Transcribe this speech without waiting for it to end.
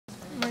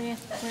Yeah,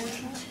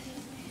 where's that?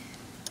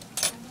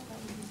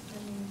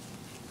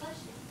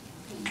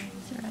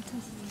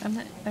 Serratus. I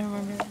don't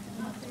remember.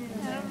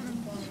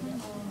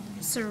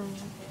 Sir,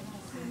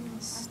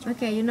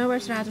 Okay, you know where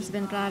Serratus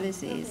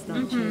ventralis is,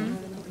 don't you?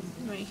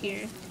 right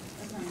here.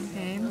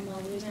 Okay.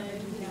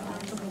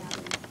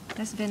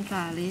 That's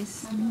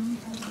ventralis. So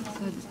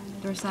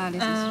dorsalis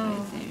is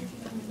right there.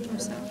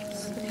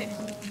 Okay.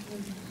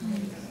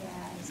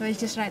 So it's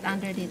just right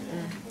underneath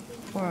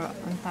or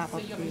on top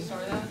of the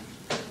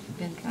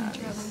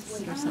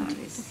ventralis,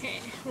 dorsalis. Okay.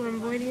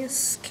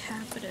 Rhomboideus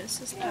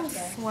capitis is that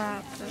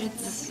flap.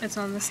 It's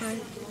on the side.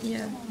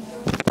 Yeah.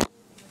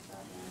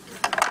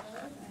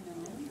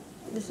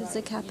 This is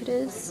the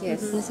capitis.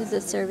 Yes. This is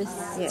the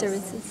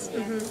cervices.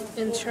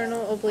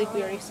 Internal oblique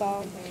we already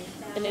saw.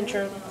 And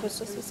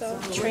intercostus we saw.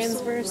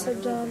 Transverse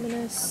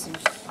abdominis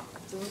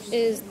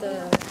is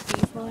the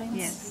beef lines.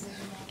 Yes.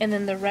 And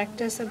then the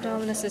rectus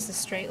abdominis is the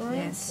straight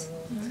lines. Yes.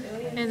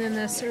 And then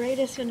the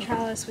serratus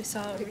ventralis we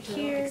saw over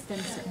here.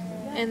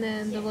 And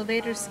then the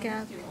levator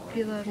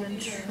scapula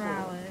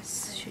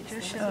ventralis. She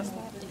just showed us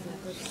that.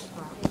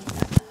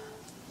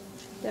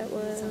 That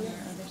was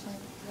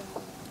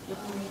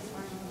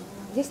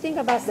Just think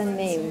about the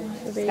name,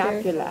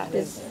 scapula.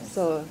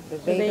 So the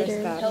vader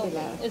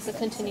scapula. It's a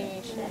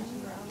continuation.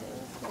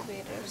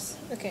 Levators.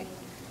 Okay.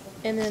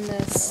 And then the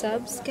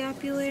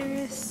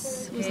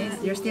subscapularis. Okay,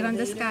 you're still on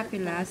the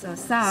scapula, so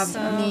sub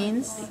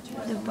means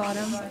The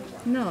bottom.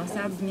 no,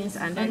 sub means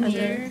underneath.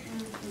 Under.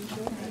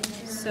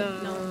 So.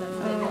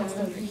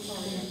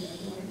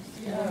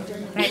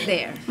 Right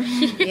there.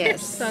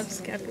 Yes.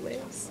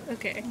 Subscapularis.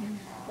 Okay.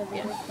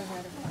 Yeah.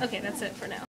 Okay, that's it for now.